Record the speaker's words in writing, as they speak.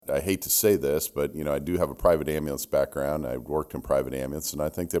hate to say this, but, I do have a private ambulance background. I've worked in private ambulance, and I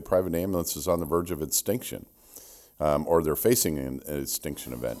think that private ambulance is on the verge of extinction, or they're facing an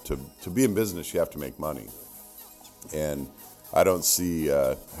extinction event. To be in business, you have to make money. And I don't see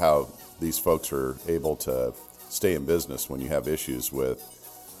how these folks are able to stay in business when you have issues with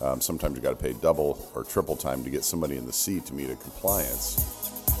sometimes you got to pay double or triple time to get somebody in the seat to meet a compliance.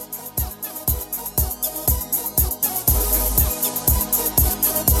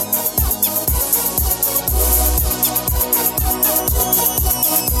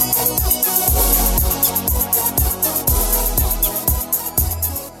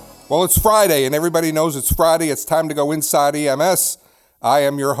 Well, it's Friday, and everybody knows it's Friday. It's time to go inside EMS. I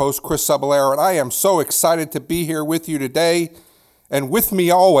am your host, Chris Cebollero, and I am so excited to be here with you today, and with me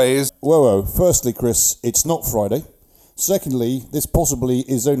always. Whoa. Firstly, Chris, it's not Friday. Secondly, this possibly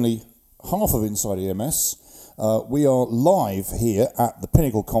is only half of Inside EMS. We are live here at the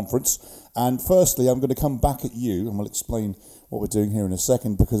Pinnacle conference, and firstly, I'm going to come back at you, and we'll explain what we're doing here in a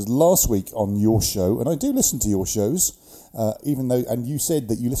second, because last week on your show, and I do listen to your shows, even though, and you said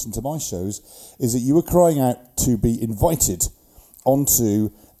that you listened to my shows, is that you were crying out to be invited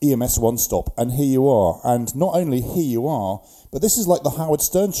onto EMS One Stop, and here you are. And not only here you are, but this is like the Howard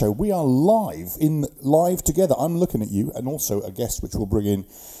Stern show. We are live together. I'm looking at you, and also a guest which we'll bring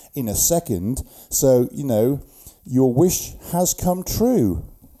in a second. So, your wish has come true.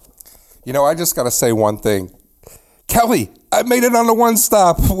 I just got to say one thing. Kelly, I made it on the One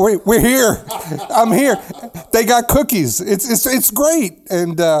Stop. We're here. I'm here. They got cookies. It's great.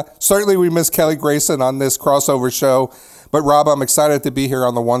 And certainly we miss Kelly Grayson on this crossover show. But Rob, I'm excited to be here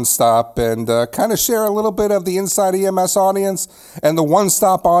on the One Stop and kind of share a little bit of the Inside EMS audience and the One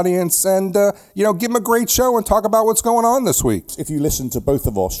Stop audience and, give them a great show and talk about what's going on this week. If you listen to both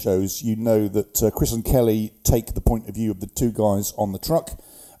of our shows, you know that Chris and Kelly take the point of view of the two guys on the truck,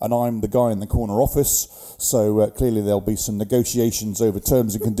 and I'm the guy in the corner office, so clearly there'll be some negotiations over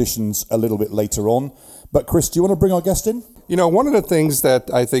terms and conditions a little bit later on. But Chris, do you want to bring our guest in? One of the things that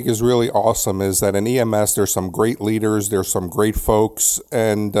I think is really awesome is that in EMS there's some great leaders, there's some great folks,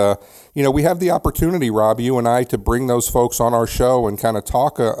 and we have the opportunity, Rob, you and I, to bring those folks on our show and kind of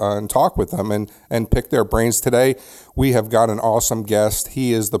talk with them and pick their brains. Today we have got an awesome guest.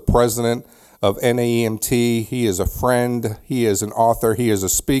 He is the president of NAEMT. He is a friend. He is an author. He is a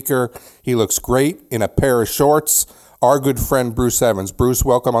speaker. He looks great in a pair of shorts. Our good friend, Bruce Evans. Bruce,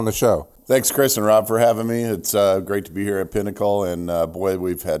 welcome on the show. Thanks, Chris and Rob, for having me. It's great to be here at Pinnacle, and boy,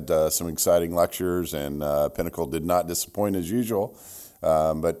 we've had some exciting lectures, and Pinnacle did not disappoint as usual.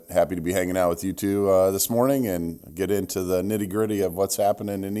 But happy to be hanging out with you two this morning and get into the nitty-gritty of what's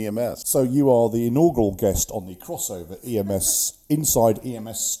happening in EMS. So you are the inaugural guest on the crossover EMS Inside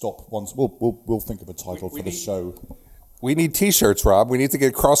EMS Stop. Once we'll think of a title for the show. We need T-shirts, Rob. We need to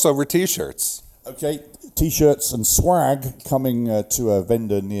get crossover T-shirts. Okay, T-shirts and swag coming to a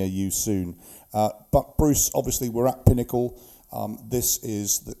vendor near you soon. But Bruce, obviously we're at Pinnacle. This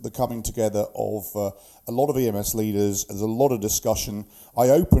is the coming together of a lot of EMS leaders. There's a lot of discussion. I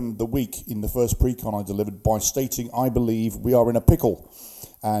opened the week in the first pre-con I delivered by stating I believe we are in a pickle.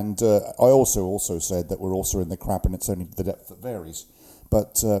 And I also said that we're also in the crap, and it's only the depth that varies.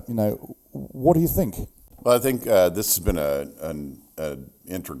 But, what do you think? Well, I think this has been an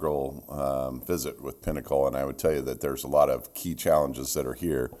integral visit with Pinnacle, and I would tell you that there's a lot of key challenges that are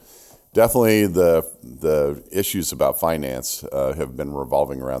here. Definitely the issues about finance have been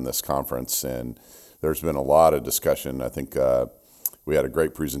revolving around this conference, and there's been a lot of discussion. I think we had a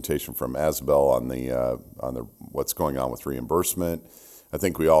great presentation from Isabel on the what's going on with reimbursement. I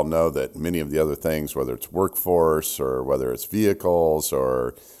think we all know that many of the other things, whether it's workforce or whether it's vehicles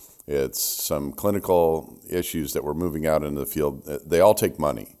or it's some clinical issues that we're moving out into the field, they all take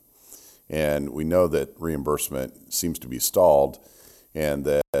money. And we know that reimbursement seems to be stalled, and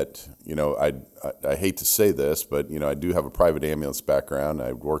that, I hate to say this, but, I do have a private ambulance background.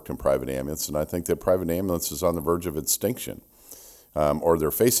 I've worked in private ambulance, and I think that private ambulance is on the verge of extinction, or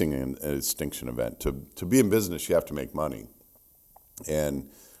they're facing an extinction event. To be in business, you have to make money. And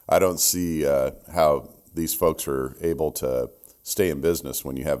I don't see how these folks are able to stay in business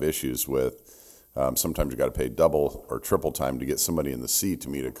when you have issues with sometimes you got to pay double or triple time to get somebody in the seat to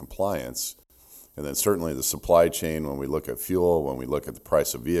meet a compliance. And then certainly the supply chain, when we look at fuel, when we look at the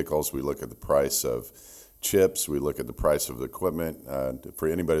price of vehicles, we look at the price of chips, we look at the price of the equipment. For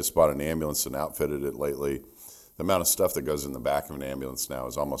anybody who's bought an ambulance and outfitted it lately, the amount of stuff that goes in the back of an ambulance now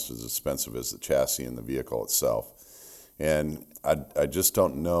is almost as expensive as the chassis and the vehicle itself. And I just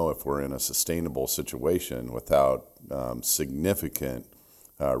don't know if we're in a sustainable situation without significant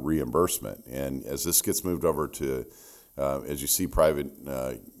reimbursement. And as this gets moved over to, as you see private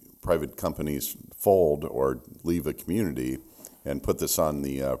private companies fold or leave a community and put this on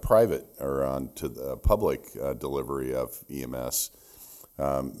the private or on to the public delivery of EMS,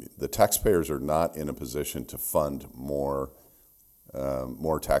 the taxpayers are not in a position to fund more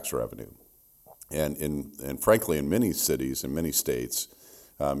tax revenue. And frankly, in many cities, in many states,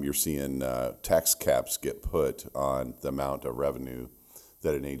 you're seeing tax caps get put on the amount of revenue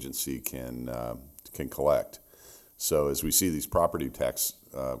that an agency can collect. So as we see these property tax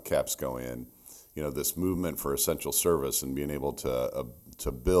caps go in, this movement for essential service and being able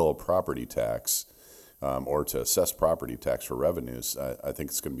to bill property tax or to assess property tax for revenues, I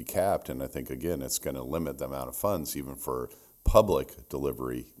think it's going to be capped, and I think again it's going to limit the amount of funds even for public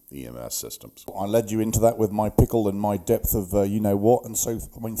delivery EMS systems. I led you into that with my pickle and my depth of what, and so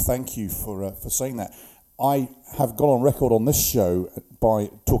thank you for saying that. I have gone on record on this show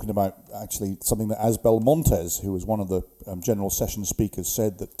by talking about actually something that Asbel Montez, who was one of the general session speakers,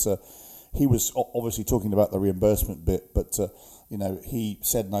 said that he was obviously talking about the reimbursement bit, but he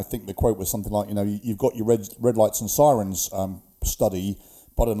said, and I think the quote was something like, you've got your red lights and sirens study,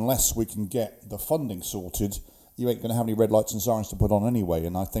 but unless we can get the funding sorted, you ain't going to have any red lights and sirens to put on anyway.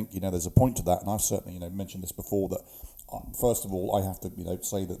 And I think there's a point to that, and I've certainly mentioned this before, that first of all I have to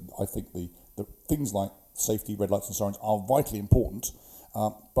say that I think the things like safety, red lights and sirens are vitally important,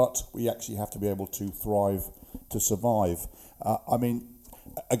 but we actually have to be able to thrive to survive.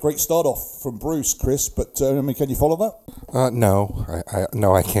 A great start off from Bruce, Chris, but can you follow that?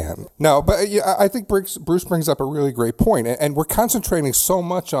 No, I can't. No, but I think Bruce brings up a really great point, and we're concentrating so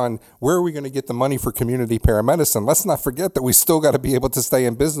much on where are we going to get the money for community paramedicine. Let's not forget that we still got to be able to stay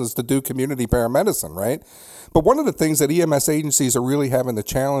in business to do community paramedicine, right? But one of the things that EMS agencies are really having the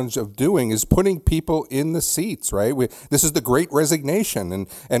challenge of doing is putting people in the seats, right? This is the Great Resignation,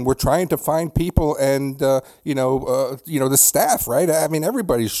 and we're trying to find people and the staff, right? I mean,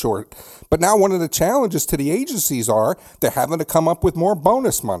 everybody's short. But now one of the challenges to the agencies are they're having to come up with more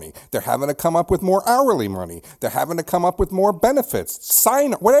bonus money. They're having to come up with more hourly money. They're having to come up with more benefits,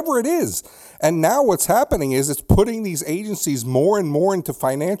 whatever it is. And now what's happening is it's putting these agencies more and more into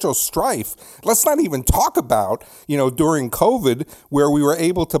financial strife. Let's not even talk about, during COVID, where we were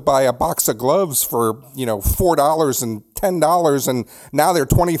able to buy a box of gloves for, $4 and $10, and now they're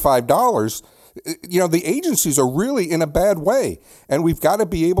 $25. The agencies are really in a bad way, and we've got to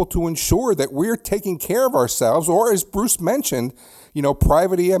be able to ensure that we're taking care of ourselves, or as Bruce mentioned,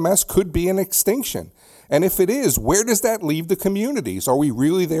 private EMS could be an extinction. And if it is, where does that leave the communities? Are we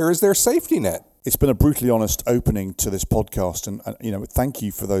really there as their safety net? It's been a brutally honest opening to this podcast, and thank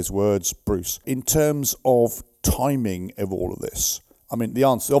you for those words, Bruce. In terms of timing of all of this, the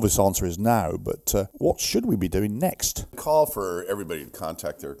obvious answer is now, but what should we be doing next? Call for everybody to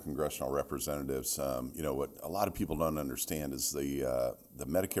contact their congressional representatives. What a lot of people don't understand is the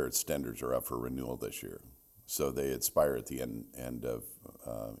Medicare extenders are up for renewal this year, so they expire at the end of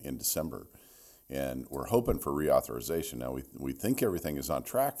in December. And we're hoping for reauthorization. Now, we think everything is on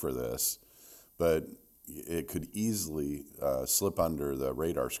track for this, but it could easily slip under the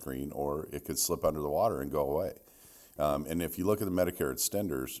radar screen, or it could slip under the water and go away. And if you look at the Medicare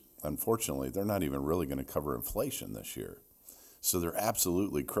extenders, unfortunately, they're not even really going to cover inflation this year. So they're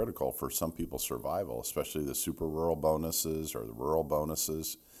absolutely critical for some people's survival, especially the super rural bonuses or the rural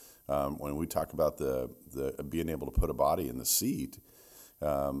bonuses. When we talk about the being able to put a body in the seat,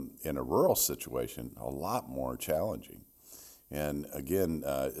 in a rural situation, a lot more challenging. And again,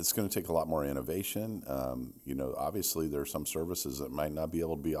 it's going to take a lot more innovation. Obviously there are some services that might not be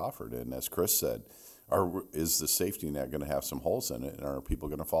able to be offered. And as Chris said, is the safety net going to have some holes in it, and are people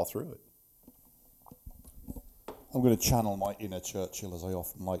going to fall through it? I'm going to channel my inner Churchill, as I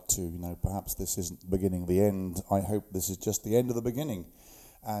often like to. Perhaps this isn't the beginning of the end. I hope this is just the end of the beginning.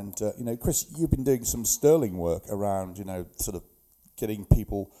 And, Chris, you've been doing some sterling work around, sort of getting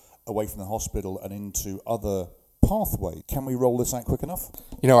people away from the hospital and into other pathways. Can we roll this out quick enough?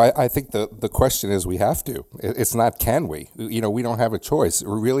 I think the question is we have to. It's not can we. We don't have a choice.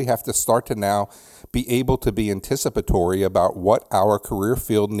 We really have to start to now be able to be anticipatory about what our career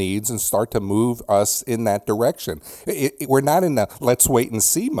field needs and start to move us in that direction. We're not in the let's wait and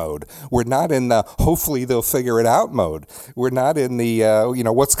see mode. We're not in the hopefully they'll figure it out mode. We're not in the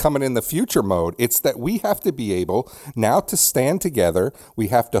what's coming in the future mode. It's that we have to be able now to stand together. We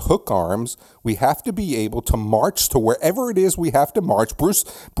have to hook arms. We have to be able to march march to wherever it is we have to march.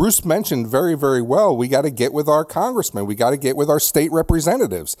 Bruce mentioned very, very well, we got to get with our congressmen. We got to get with our state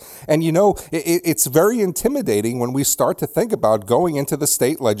representatives. And, it's very intimidating when we start to think about going into the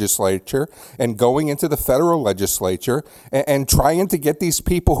state legislature and going into the federal legislature and trying to get these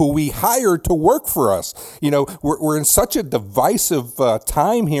people who we hired to work for us. We're in such a divisive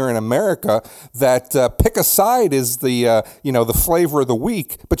time here in America that pick a side is the flavor of the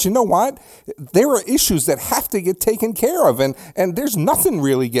week. But you know what? There are issues that have to get taken care of, and there's nothing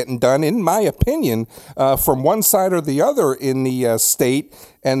really getting done, in my opinion, from one side or the other in the state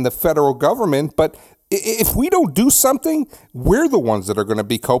and the federal government. But if we don't do something, we're the ones that are going to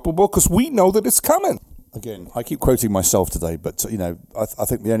be culpable because we know that it's coming. Again, I keep quoting myself today, but I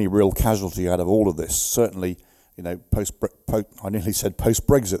think the only real casualty out of all of this, certainly, I nearly said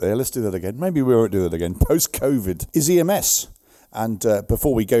post-Brexit there. Let's do that again. Maybe we won't do that again. Post-COVID is EMS. And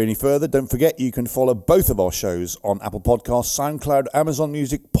before we go any further, don't forget you can follow both of our shows on Apple Podcasts, SoundCloud, Amazon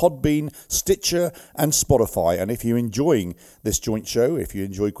Music, Podbean, Stitcher, and Spotify. And if you're enjoying this joint show, if you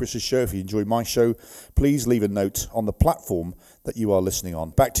enjoy Chris's show, if you enjoy my show, please leave a note on the platform that you are listening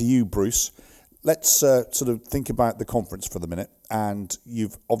on. Back to you, Bruce. Let's sort of think about the conference for the minute. And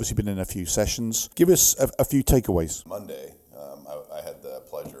you've obviously been in a few sessions. Give us a few takeaways. Monday, I had the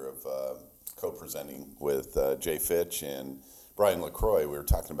pleasure of co-presenting with Jay Fitch and Brian LaCroix. We were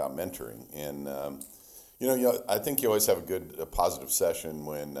talking about mentoring, and I think you always have a positive session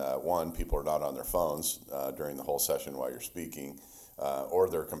when one, people are not on their phones during the whole session while you're speaking, or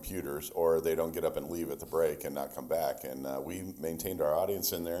their computers, or they don't get up and leave at the break and not come back. And we maintained our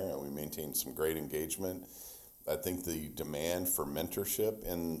audience in there, and we maintained some great engagement. I think the demand for mentorship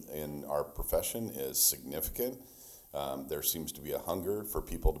in our profession is significant. There seems to be a hunger for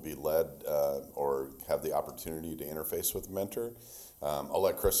people to be led or have the opportunity to interface with a mentor. I'll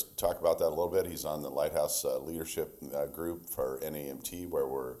let Chris talk about that a little bit. He's on the Lighthouse Leadership Group for NAMT,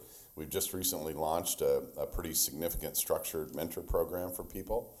 where we've just recently launched a pretty significant structured mentor program for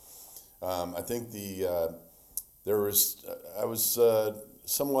people. I think I was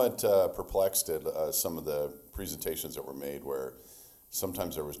somewhat perplexed at some of the presentations that were made where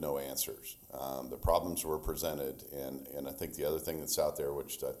sometimes there was no answers. The problems were presented, and I think the other thing that's out there,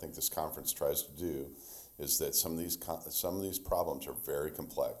 which I think this conference tries to do, is that some of these problems are very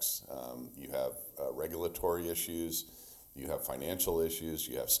complex. You have regulatory issues, you have financial issues,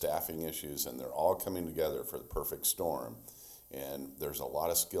 you have staffing issues, and they're all coming together for the perfect storm. And there's a lot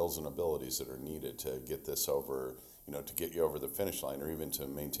of skills and abilities that are needed to get this over, to get you over the finish line, or even to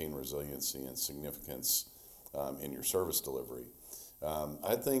maintain resiliency and significance in your service delivery.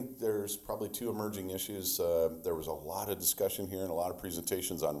 I think there's probably two emerging issues. There was a lot of discussion here and a lot of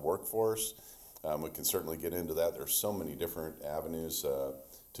presentations on workforce. We can certainly get into that. There's so many different avenues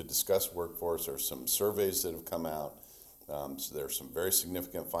to discuss workforce. There's some surveys that have come out. So there's some very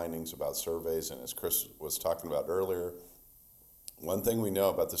significant findings about surveys. And as Chris was talking about earlier, one thing we know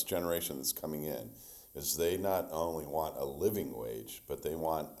about this generation that's coming in is they not only want a living wage, but they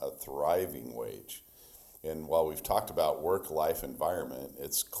want a thriving wage. And while we've talked about work-life environment,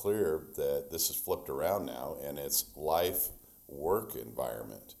 it's clear that this is flipped around now, and it's life-work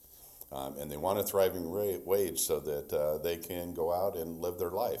environment. And they want a thriving wage so that they can go out and live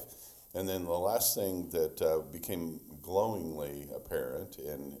their life. And then the last thing that became glowingly apparent,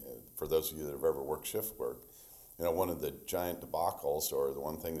 and for those of you that have ever worked shift work, one of the giant debacles, or the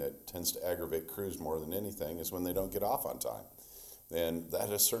one thing that tends to aggravate crews more than anything, is when they don't get off on time. And that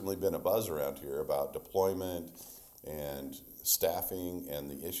has certainly been a buzz around here about deployment and staffing and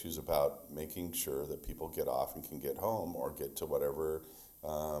the issues about making sure that people get off and can get home or get to whatever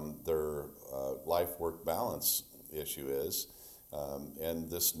their life-work balance issue is. And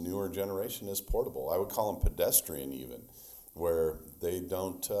this newer generation is portable. I would call them pedestrian even, where they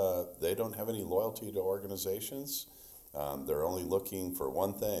don't have any loyalty to organizations. They're only looking for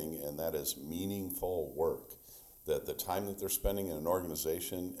one thing, and that is meaningful work. That the time that they're spending in an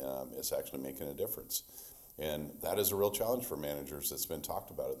organization is actually making a difference. And that is a real challenge for managers that's been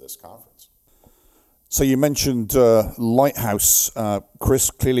talked about at this conference. So you mentioned lighthouse, Chris,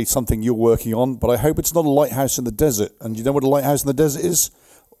 clearly something you're working on, but I hope it's not a lighthouse in the desert. And you know what a lighthouse in the desert is?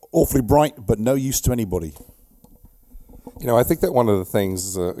 Awfully bright, but no use to anybody. I think that one of the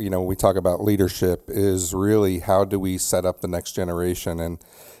things, we talk about leadership is really how do we set up the next generation. And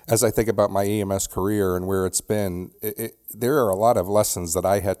as I think about my EMS career and where it's been, there are a lot of lessons that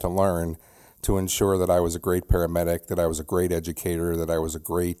I had to learn to ensure that I was a great paramedic, that I was a great educator, that I was a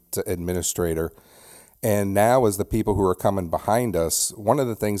great administrator. And now as the people who are coming behind us, one of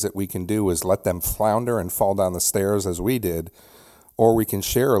the things that we can do is let them flounder and fall down the stairs as we did, or we can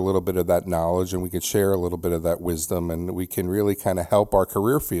share a little bit of that knowledge and we can share a little bit of that wisdom, and we can really kind of help our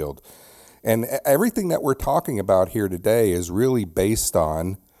career field. And everything that we're talking about here today is really based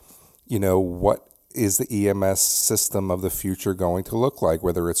on, what is the EMS system of the future going to look like,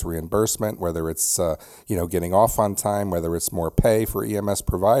 whether it's reimbursement, whether it's, getting off on time, whether it's more pay for EMS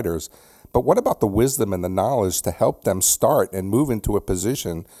providers. But what about the wisdom and the knowledge to help them start and move into a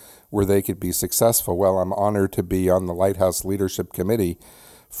position where they could be successful? Well, I'm honored to be on the Lighthouse Leadership Committee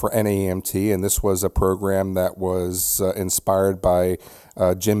for NAEMT, and this was a program that was inspired by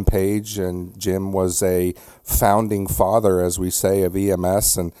Jim Page, and Jim was a founding father, as we say, of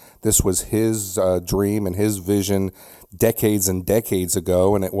EMS, and this was his dream and his vision decades and decades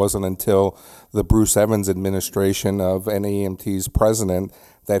ago, and it wasn't until the Bruce Evans administration of NAEMT's president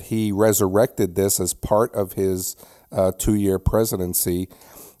that he resurrected this as part of his 2-year presidency.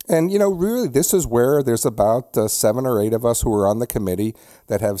 And, really, this is where there's about 7 or 8 of us who are on the committee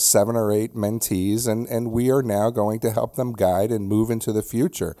that have 7 or 8 mentees, and we are now going to help them guide and move into the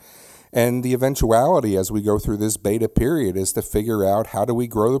future. And the eventuality as we go through this beta period is to figure out how do we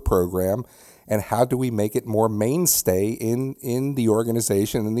grow the program and how do we make it more mainstay in the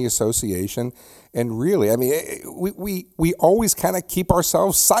organization, in the association. And really, we always kind of keep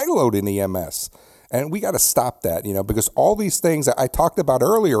ourselves siloed in EMS. And we got to stop that, because all these things that I talked about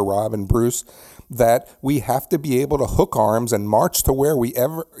earlier, Rob and Bruce, that we have to be able to hook arms and march to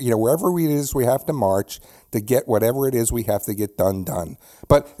wherever it is we have to march to get whatever it is we have to get done.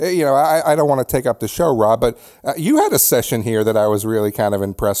 But, I don't want to take up the show, Rob, but you had a session here that I was really kind of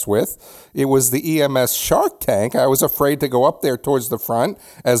impressed with. It was the EMS Shark Tank. I was afraid to go up there towards the front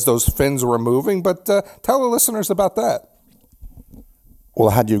as those fins were moving, but tell the listeners about that.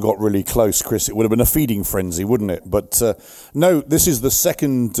 Well, had you got really close, Chris, it would have been a feeding frenzy, wouldn't it? But no, this is the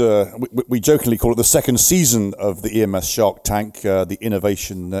second, we jokingly call it the second season of the EMS Shark Tank, the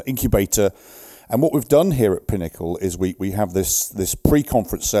Innovation Incubator. And what we've done here at Pinnacle is we have this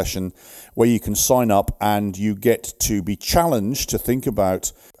pre-conference session where you can sign up and you get to be challenged to think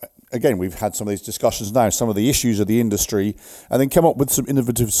about, again, we've had some of these discussions now, some of the issues of the industry, and then come up with some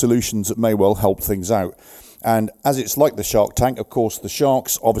innovative solutions that may well help things out. And as it's like the Shark Tank, of course, the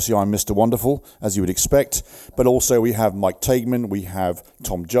Sharks, obviously I'm Mr. Wonderful, as you would expect, but also we have Mike Taigman, we have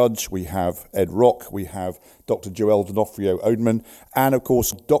Tom Judge, we have Ed Rock, we have Dr. Joel D'Onofrio Odeman, and of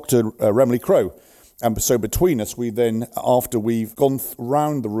course, Dr. Remley Crow. And so between us, we then, after we've gone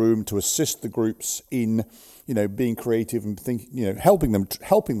round the room to assist the groups in, being creative and helping them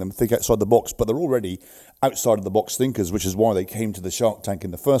think outside the box, but they're already outside of the box thinkers, which is why they came to the Shark Tank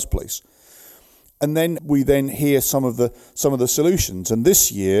in the first place. And then we hear some of the solutions. And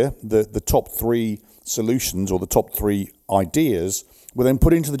this year, the top 3 solutions or the top 3 ideas were then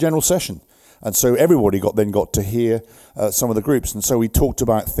put into the general session. And so everybody got to hear some of the groups. And so we talked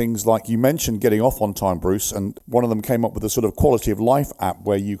about things like you mentioned getting off on time, Bruce, and one of them came up with a sort of quality of life app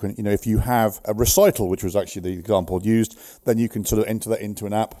where you can, if you have a recital, which was actually the example used, then you can sort of enter that into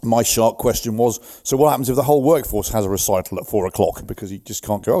an app. My shark question was, so what happens if the whole workforce has a recital at 4:00? Because you just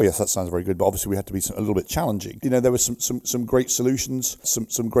can't go, oh yes, that sounds very good. But obviously we had to be a little bit challenging. There were some great solutions,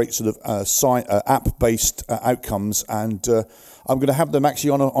 some great sort of app-based outcomes, and I'm going to have them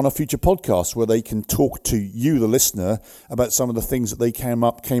actually on a future podcast where they can talk to you, the listener, about some of the things that they came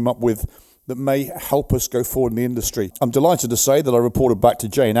up with that may help us go forward in the industry. I'm delighted to say that I reported back to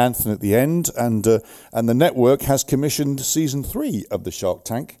Jay and Anthony at the end, and the network has commissioned season 3 of the Shark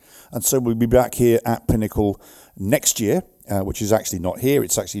Tank, and so we'll be back here at Pinnacle next year. Which is actually not here,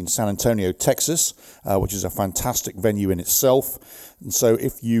 it's actually in San Antonio, Texas, which is a fantastic venue in itself. And so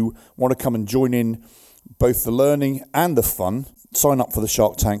if you want to come and join in both the learning and the fun, sign up for the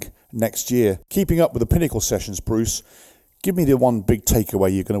Shark Tank next year. Keeping up with the Pinnacle sessions, Bruce, give me the one big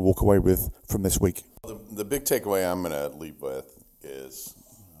takeaway you're going to walk away with from this week. The big takeaway I'm going to leave with is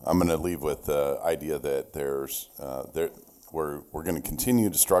the idea that we're going to continue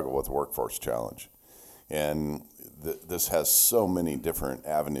to struggle with the workforce challenge. And this has so many different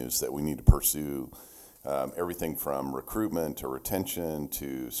avenues that we need to pursue, everything from recruitment to retention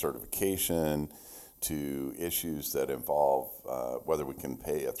to certification to issues that involve whether we can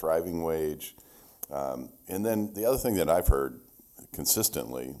pay a thriving wage. And then the other thing that I've heard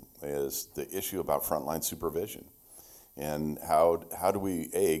consistently is the issue about frontline supervision. And how do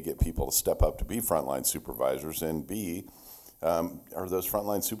we, A, get people to step up to be frontline supervisors, and B, are those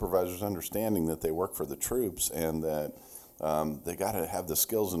frontline supervisors understanding that they work for the troops and that they got to have the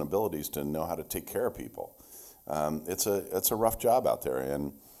skills and abilities to know how to take care of people? It's a rough job out there.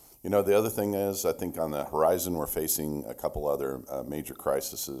 And the other thing is, I think on the horizon we're facing a couple other major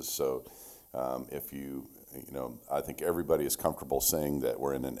crises. So I think everybody is comfortable saying that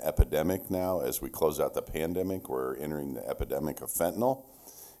we're in an epidemic now. As we close out the pandemic, we're entering the epidemic of fentanyl.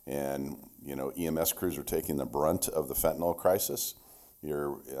 And, EMS crews are taking the brunt of the fentanyl crisis.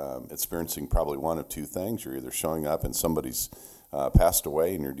 You're experiencing probably one of two things. You're either showing up and somebody's passed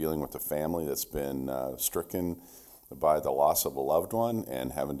away and you're dealing with a family that's been stricken by the loss of a loved one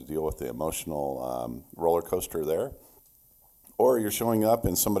and having to deal with the emotional roller coaster there. Or you're showing up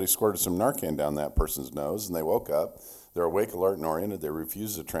and somebody squirted some Narcan down that person's nose and they woke up, they're awake, alert, and oriented, they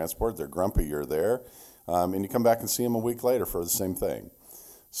refuse to transport, they're grumpy you're there, and you come back and see them a week later for the same thing.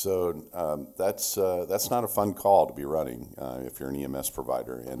 So that's not a fun call to be running if you're an EMS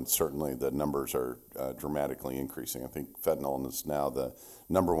provider, and certainly the numbers are dramatically increasing. I think fentanyl is now the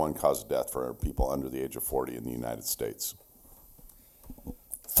number one cause of death for people under the age of 40 in the United States.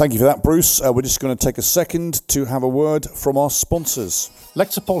 Thank you for that, Bruce. We're just going to take a second to have a word from our sponsors.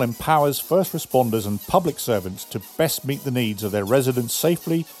 Lexapol empowers first responders and public servants to best meet the needs of their residents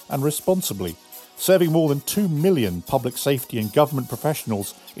safely and responsibly. Serving more than 2 million public safety and government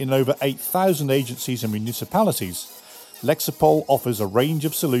professionals in over 8,000 agencies and municipalities, Lexapol offers a range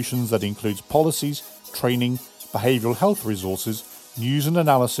of solutions that includes policies, training, behavioural health resources, news and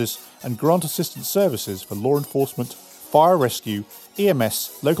analysis, and grant assistance services for law enforcement, fire rescue,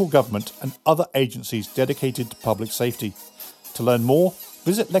 EMS, local government, and other agencies dedicated to public safety. To learn more,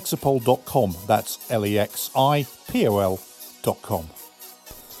 visit lexapol.com. That's lexipol.com.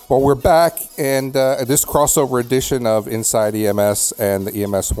 Well, we're back, and this crossover edition of Inside EMS and the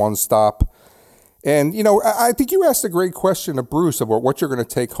EMS One Stop. And, I think you asked a great question of Bruce about what you're going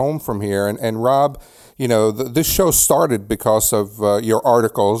to take home from here. And Rob, this show started because of your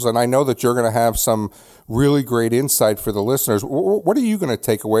articles, and I know that you're going to have some really great insight for the listeners. What are you going to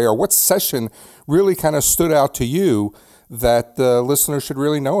take away, or what session really kind of stood out to you that the listeners should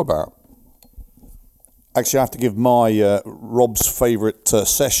really know about? Actually, I have to give my Rob's favourite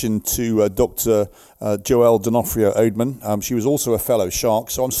session to Dr. Joelle D'Onofrio-Oedman. She was also a fellow Shark,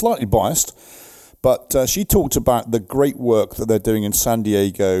 so I'm slightly biased. But she talked about the great work that they're doing in San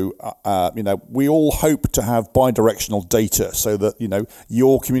Diego. We all hope to have bidirectional data so that,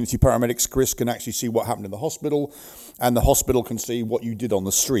 your community paramedics, Chris, can actually see what happened in the hospital and the hospital can see what you did on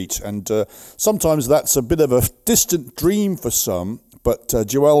the street. And sometimes that's a bit of a distant dream for some, but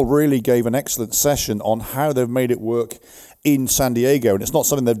Joelle really gave an excellent session on how they've made it work in San Diego, and it's not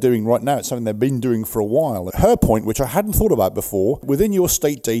something they're doing right now, it's something they've been doing for a while. Her point, which I hadn't thought about before, within your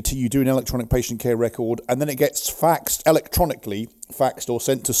state data you do an electronic patient care record and then it gets electronically faxed or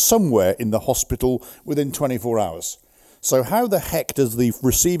sent to somewhere in the hospital within 24 hours. So how the heck does the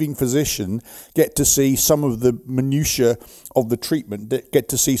receiving physician get to see some of the minutiae of the treatment, get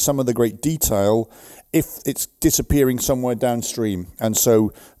to see some of the great detail if it's disappearing somewhere downstream? And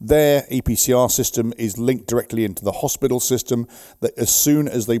so their EPCR system is linked directly into the hospital system, that as soon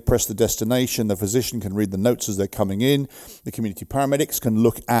as they press the destination, the physician can read the notes as they're coming in. The community paramedics can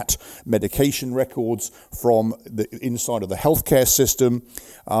look at medication records from the inside of the healthcare system.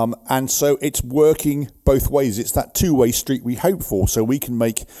 And so it's working both ways. It's that two-way street we hope for, so we can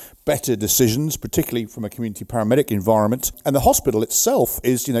make better decisions, particularly from a community paramedic environment. And the hospital itself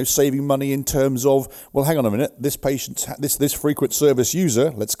is, saving money in terms of, well, hang on a minute, this patient, this frequent service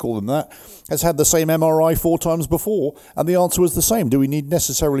user, let's call them that, has had the same MRI 4 times before, and the answer was the same. Do we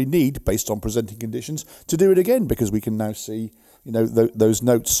necessarily need, based on presenting conditions, to do it again? Because we can now see those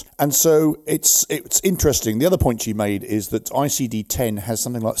notes. And so it's interesting. The other point she made is that ICD-10 has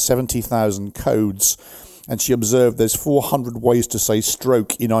something like 70,000 codes, and she observed there's 400 ways to say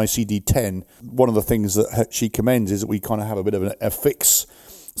stroke in ICD-10. One of the things that she commends is that we kind of have a bit of a fix,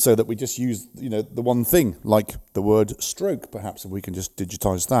 so that we just use the one thing, like the word stroke, perhaps, if we can just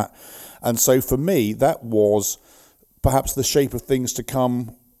digitize that. And so for me, that was perhaps the shape of things to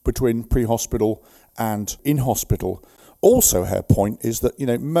come between pre-hospital and in-hospital. Also, her point is that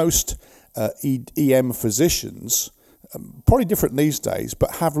most EM physicians, probably different these days,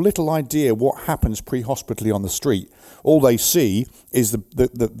 but have little idea what happens pre-hospitally on the street. All they see is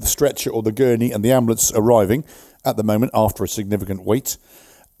the stretcher or the gurney and the ambulance arriving at the moment after a significant wait,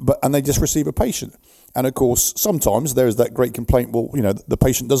 and they just receive a patient. And of course, sometimes there is that great complaint, well, the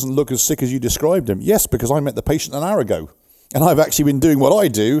patient doesn't look as sick as you described him. Yes, because I met the patient an hour ago. And I've actually been doing what I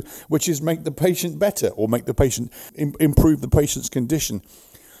do, which is make the patient better, or make the patient improve the patient's condition.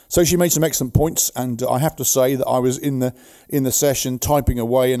 So she made some excellent points, and I have to say that I was in the session typing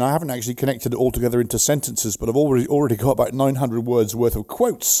away, and I haven't actually connected it all together into sentences, but I've already got about 900 words worth of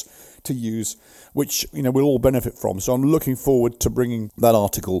quotes to use, which we'll all benefit from. So I'm looking forward to bringing that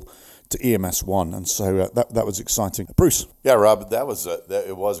article to EMS One, and so that was exciting. Bruce. Yeah, Rob,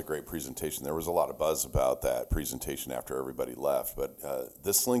 it was a great presentation. There was a lot of buzz about that presentation after everybody left, but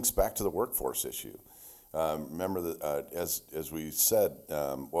this links back to the workforce issue. Remember that, as we said,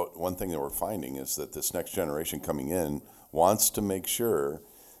 one thing that we're finding is that this next generation coming in wants to make sure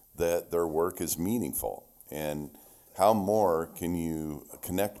that their work is meaningful. And how more can you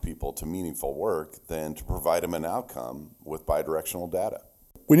connect people to meaningful work than to provide them an outcome with bidirectional data?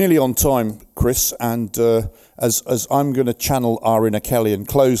 We're nearly on time, Chris, and as I'm going to channel our inner Kelly and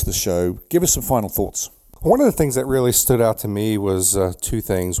close the show, give us some final thoughts. One of the things that really stood out to me was two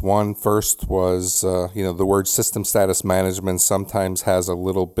things. One, first was, the word system status management sometimes has a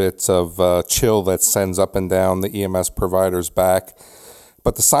little bit of chill that sends up and down the EMS provider's back.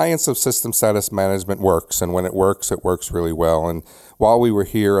 But the science of system status management works, and when it works really well. And while we were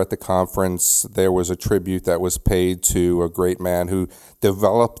here at the conference, there was a tribute that was paid to a great man who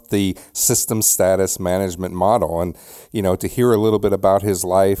developed the system status management model. And, to hear a little bit about his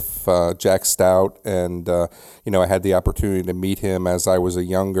life, Jack Stout, and, I had the opportunity to meet him as I was a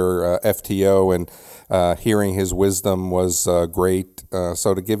younger FTO, and hearing his wisdom was great.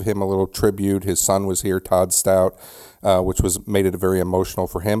 So to give him a little tribute, his son was here, Todd Stout, which made it very emotional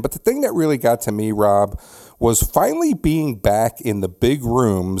for him. But the thing that really got to me, Rob, was finally being back in the big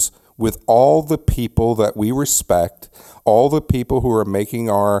rooms with all the people that we respect, all the people who are making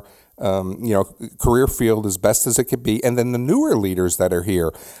our career field as best as it could be, and then the newer leaders that are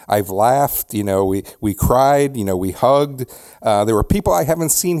here. I've laughed, we cried, we hugged. There were people I haven't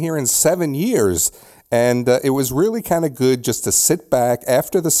seen here in 7 years. And it was really kind of good just to sit back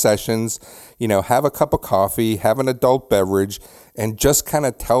after the sessions, have a cup of coffee, have an adult beverage, and just kind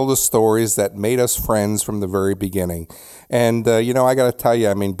of tell the stories that made us friends from the very beginning. And, I got to tell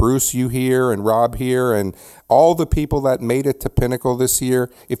you, Bruce, you here, and Rob here, and all the people that made it to Pinnacle this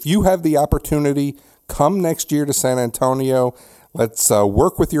year, if you have the opportunity, come next year to San Antonio. Let's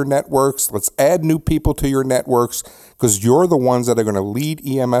work with your networks. Let's add new people to your networks, because you're the ones that are going to lead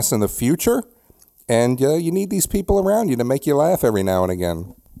EMS in the future. And you need these people around you to make you laugh every now and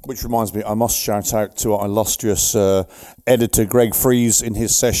again. Which reminds me, I must shout out to our illustrious editor, Greg Fries, in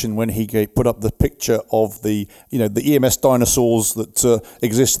his session when he put up the picture of the EMS dinosaurs that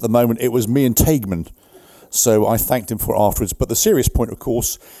exist at the moment. It was me and Taigman. So I thanked him for it afterwards. But the serious point, of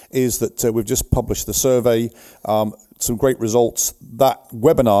course, is that we've just published the survey, some great results. That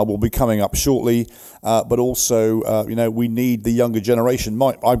webinar will be coming up shortly, but also, we need the younger generation.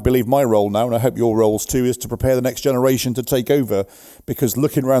 I believe my role now, and I hope your roles too, is to prepare the next generation to take over, because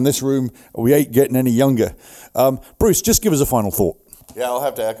looking around this room, we ain't getting any younger. Bruce, just give us a final thought. Yeah, I'll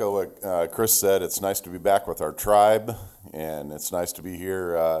have to echo what Chris said. It's nice to be back with our tribe, and it's nice to be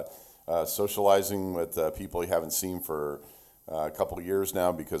here socializing with people you haven't seen for a couple of years now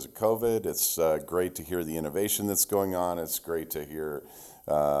because of COVID. It's great to hear the innovation that's going on. It's great to hear,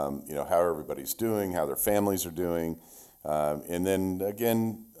 how everybody's doing, how their families are doing. And then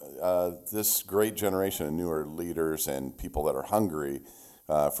again, this great generation of newer leaders and people that are hungry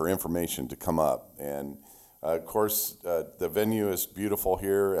for information to come up. And of course, the venue is beautiful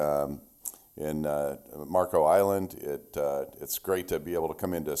here. In Marco Island. It's great to be able to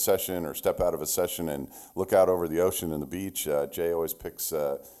come into a session or step out of a session and look out over the ocean and the beach. Jay always picks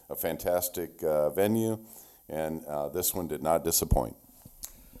a fantastic venue, and this one did not disappoint.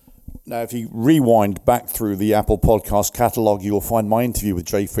 Now, if you rewind back through the Apple Podcast catalogue, you'll find my interview with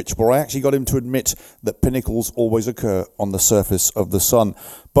Jay Fitch, where I actually got him to admit that pinnacles always occur on the surface of the sun.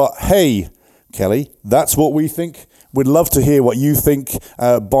 But hey, Kelly, that's what we think. We'd love to hear what you think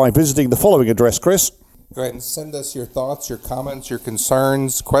by visiting the following address, Chris. Go ahead and send us your thoughts, your comments, your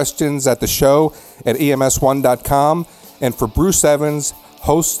concerns, questions at the show at ems1.com. And for Bruce Evans,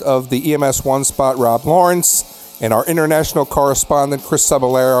 host of the EMS One Spot, Rob Lawrence, and our international correspondent, Chris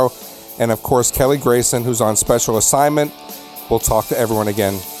Cebollero, and of course, Kelly Grayson, who's on special assignment, we'll talk to everyone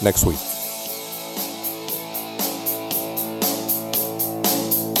again next week.